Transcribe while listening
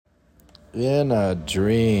In a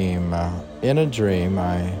dream, I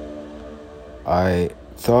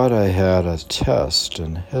thought I had a test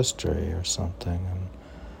in history or something, and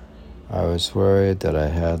I was worried that I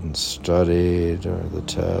hadn't studied or the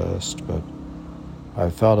test, but I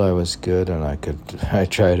felt I was good and I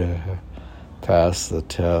tried to pass the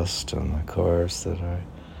test and the course that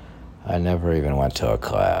I never even went to a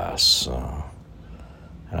class. And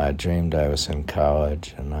I dreamed I was in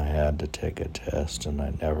college and I had to take a test and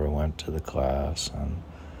I never went to the class. And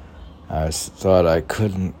thought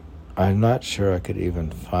I'm not sure I could even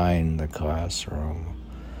find the classroom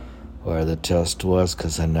where the test was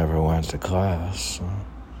because I never went to class.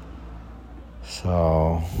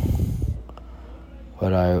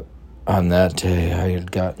 But on that day, I had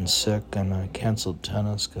gotten sick and I canceled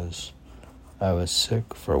tennis because I was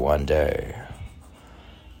sick for one day.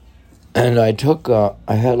 And I had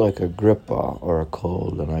like a grippe or a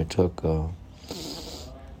cold, and I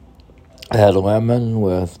had lemon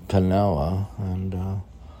with panela, and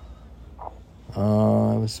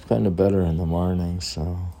I was kind of better in the morning,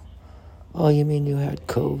 so. Oh, you mean you had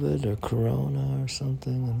COVID or corona or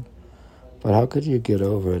something? But how could you get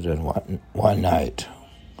over it in one night?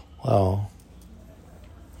 Well,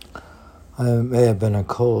 I may have been a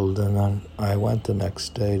cold, and then I went the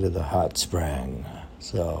next day to the hot spring,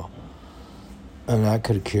 and that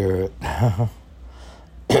could cure it.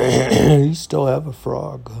 You still have a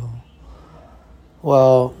frog.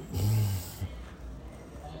 Well,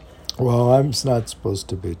 I'm not supposed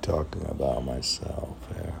to be talking about myself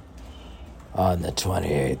here on the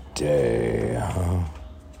 28th day.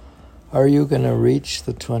 Are you going to reach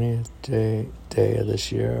the 20th day of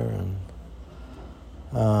this year?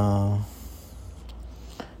 And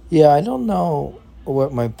yeah, I don't know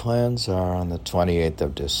what my plans are on the 28th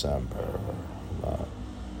of December.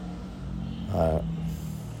 I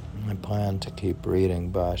plan to keep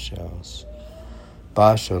reading Basho's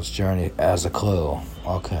journey as a clue.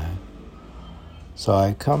 Okay. So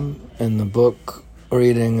I come in the book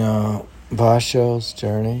reading Basho's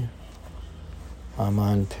journey. I'm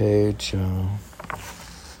on page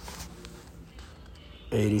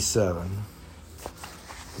 87.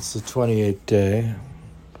 It's the 28th day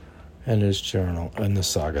in his journal, in the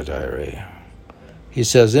Saga diary. He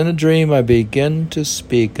says, in a dream I begin to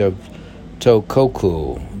speak of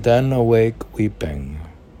Tokoku, then awake weeping.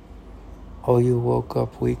 Oh, you woke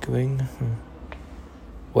up weeping?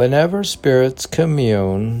 Whenever spirits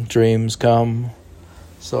commune, dreams come.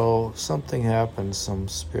 So something happened, some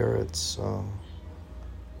spirits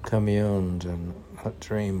communed, and a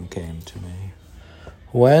dream came to me.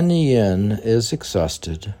 When yin is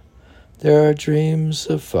exhausted, there are dreams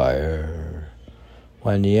of fire.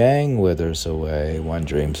 When yang withers away, one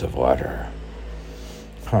dreams of water.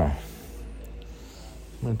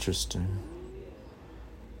 Interesting.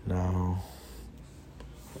 Now,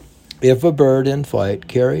 if a bird in flight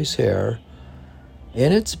carries hair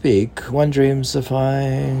in its beak, one dreams of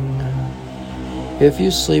flying. If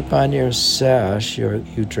you sleep on your sash,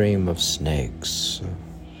 you dream of snakes.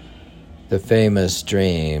 The famous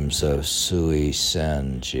dreams of Sui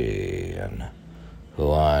Senji and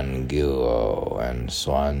Huan Guo and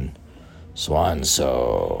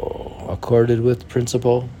Swanso accorded with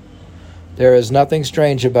principle. There is nothing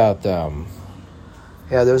strange about them.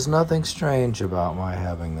 Yeah, there's nothing strange about my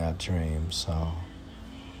having that dream, so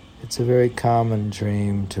it's a very common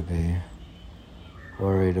dream to be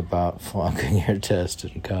worried about flunking your test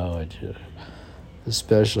in college,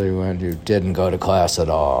 especially when you didn't go to class at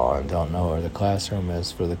all and don't know where the classroom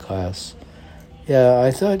is for the class. Yeah,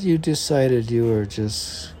 I thought you decided you were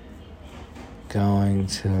just going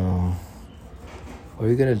to... Were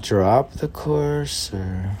you going to drop the course,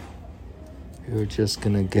 or you were just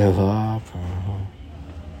going to give up? Or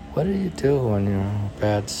what do you do when you're a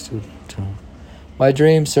bad student? My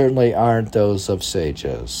dreams certainly aren't those of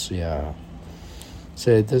sages, yeah.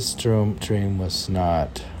 Say, this dream was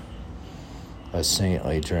not a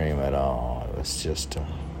saintly dream at all. It was just a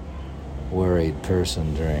worried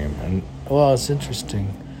person dream. And, well, it's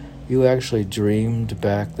interesting. You actually dreamed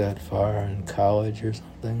back that far in college or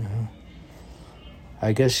something, huh?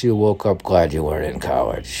 I guess you woke up glad you weren't in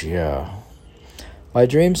college, yeah. My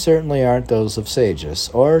dreams certainly aren't those of sages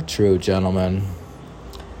or true gentlemen.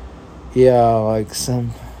 Yeah, like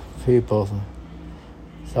some people,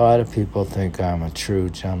 a lot of people think I'm a true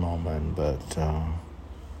gentleman, but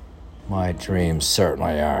my dreams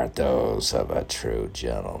certainly aren't those of a true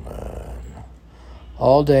gentleman.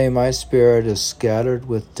 All day my spirit is scattered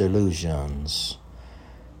with delusions.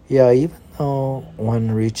 Yeah, even though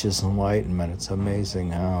one reaches enlightenment, it's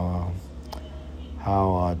amazing how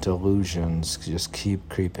delusions just keep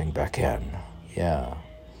creeping back in. Yeah.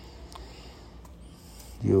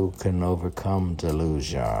 you can overcome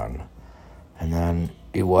delusion. And then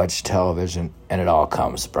you watch television and it all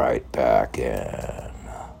comes right back in.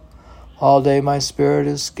 All day my spirit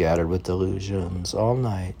is scattered with delusions. All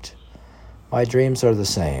night my dreams are the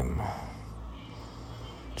same.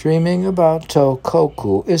 Dreaming about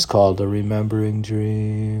Tokoku is called a remembering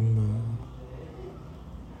dream.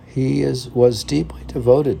 He was deeply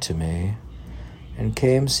devoted to me and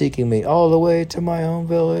came seeking me all the way to my home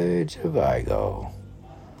village of Aigo.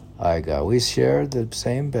 We shared the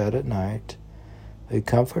same bed at night. We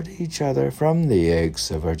comforted each other from the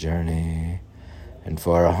aches of our journey. And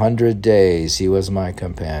for 100 days, he was my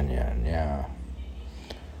companion,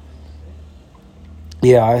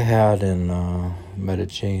 Yeah, I had in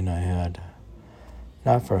Medellin,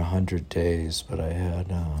 not for 100 days, but I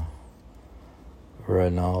had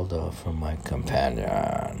Ronaldo for my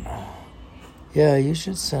companion. Yeah, you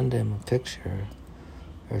should send him a picture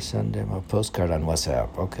or send him a postcard on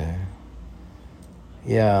WhatsApp, okay?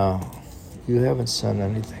 Yeah, you haven't sent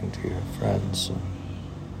anything to your friends.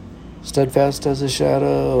 Steadfast as a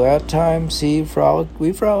shadow, at times we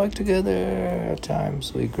frolicked together, at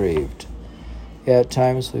times we grieved. At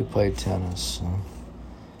times we played tennis.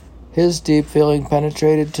 His deep feeling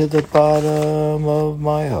penetrated to the bottom of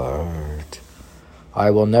my heart. I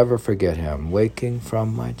will never forget him. Waking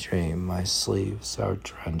from my dream, my sleeves are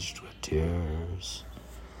drenched with tears.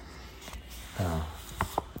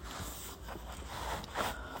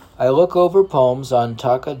 I look over poems on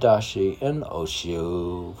Takadashi and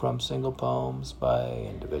Oshu from single poems by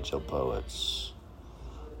individual poets.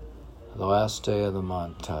 The last day of the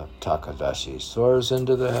month, Takadashi soars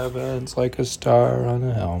into the heavens like a star on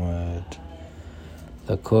a helmet.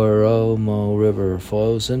 The Koromo River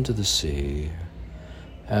flows into the sea,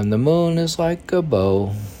 and the moon is like a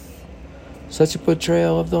bow. Such a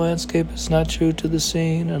portrayal of the landscape is not true to the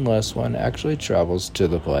scene unless one actually travels to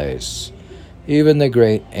the place. Even the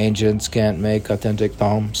great ancients can't make authentic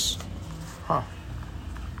poems.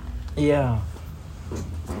 Yeah.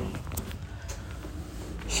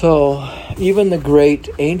 So, even the great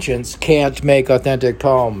ancients can't make authentic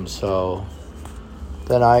poems, so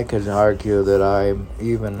then I could argue that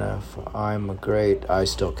even if I'm great, I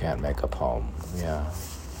still can't make a poem, yeah.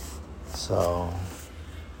 So,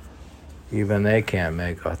 even they can't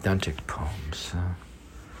make authentic poems.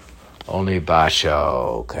 Only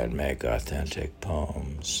Basho can make authentic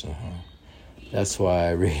poems. That's why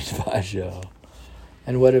I read Basho.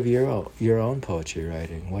 And what of your own poetry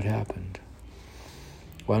writing? What happened?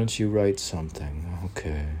 Why don't you write something?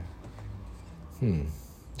 Okay.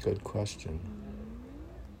 Good question.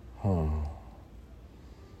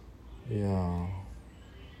 Yeah.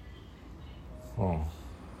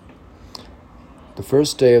 The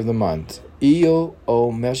first day of the month, Iyo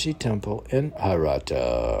Omeshi Temple in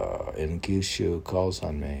Harata in Kyushu calls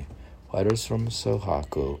on me. Letters from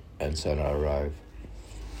Sohaku and Sena arrive.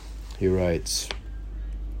 He writes,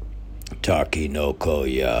 Taki no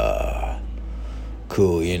koya,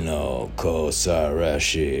 kuino ko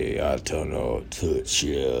sarashi atono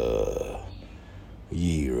tuchiya,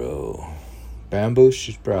 yiro. Bamboo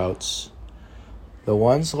sprouts, the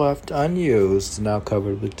ones left unused, now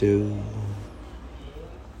covered with dew.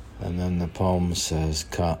 And then the poem says,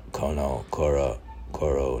 Kono koro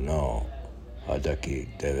no hadaki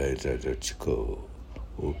derezuchiku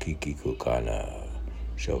ukikiku kana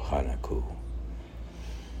shohanaku.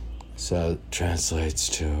 So translates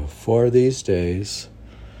to, for these days,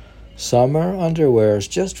 summer underwear is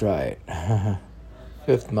just right.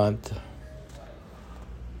 5th month.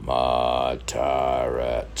 Mataret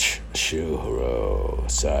Shuhuro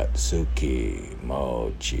Satsuki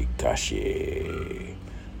Mochikashi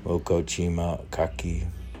Mokochima Kaki.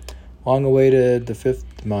 Long awaited, the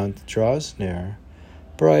 5th month draws near.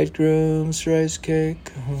 Bridegroom's rice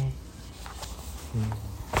cake.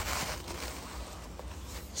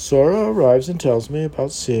 Sora arrives and tells me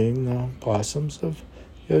about seeing the blossoms of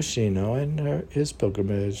Yoshino and his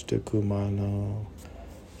pilgrimage to Kumano.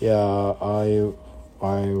 Yeah, I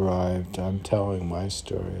arrived. I'm telling my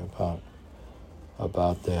story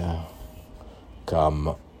about the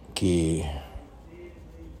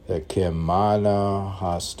Kimana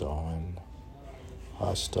hostel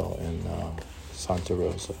in Santa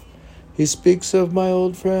Rosa. He speaks of my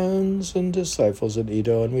old friends and disciples in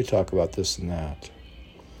Edo, and we talk about this and that.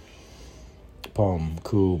 Poem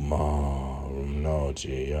Kuma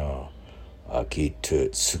Noji ya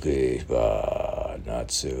Akitutsugi ba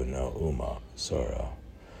Natsu no Uma Sora.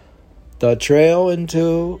 The trail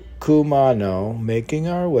into Kumano, making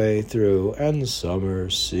our way through and summer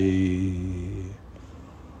sea.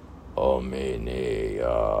 Omi ni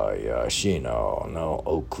Yashino no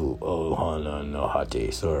Oku Ohana no Hati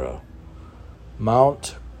Sora.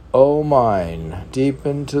 Mount O mine, deep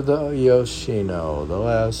into the Yoshino, the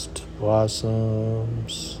last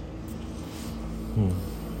blossoms.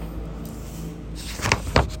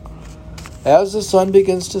 As the sun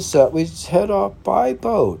begins to set, we head off by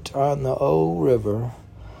boat on the O River,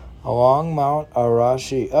 along Mount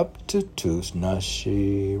Arashi up to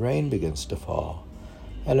Tusnashi. Rain begins to fall,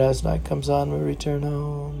 and as night comes on, we return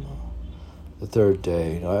home. The third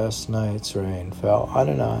day, last night's rain fell on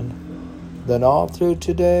and on. Then all through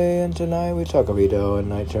today and tonight, we took a video, and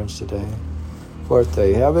night turns to day. Fourth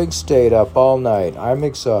day, having stayed up all night, I'm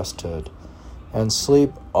exhausted, and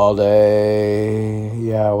sleep all day.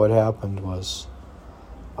 Yeah, what happened was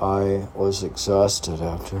I was exhausted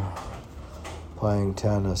after playing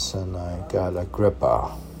tennis, and I got a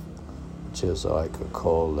gripa, which is like a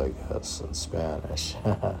cold, I guess, in Spanish.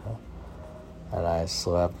 And I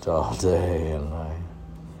slept all day, and I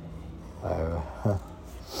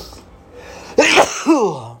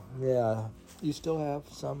yeah, you still have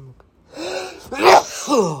some.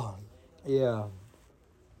 Yeah,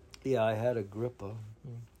 I had a gripa.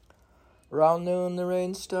 Around noon, the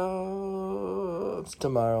rain stops.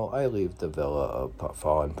 Tomorrow, I leave the villa of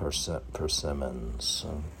fallen persimmons.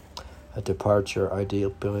 A departure I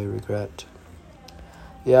deeply regret.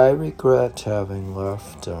 Yeah, I regret having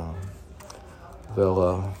left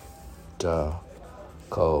Villa de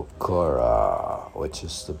Cocora, which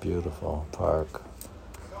is the beautiful park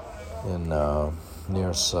in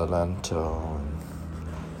near Salento.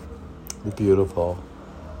 The beautiful,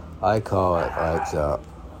 I call it like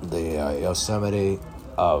the Yosemite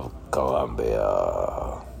of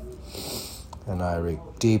Colombia, and I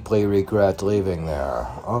deeply regret leaving there.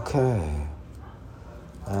 Okay,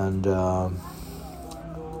 and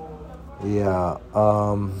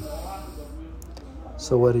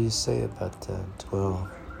so what do you say about that? Well,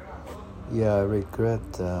 yeah, I regret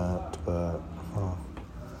that, but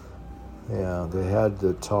yeah, they had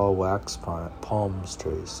the tall wax palm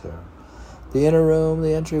trees there. The inner room,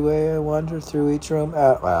 the entryway, I wander through each room.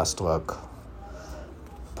 At last, look.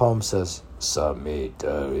 Poem says,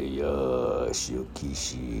 Samitariya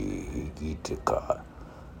Shukishi Higitaka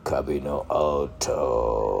Kabino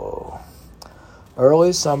Auto.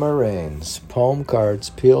 Early summer rains, poem cards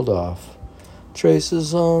peeled off,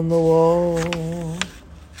 traces on the wall.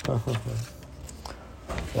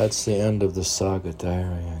 That's the end of the Saga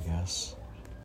diary, I guess.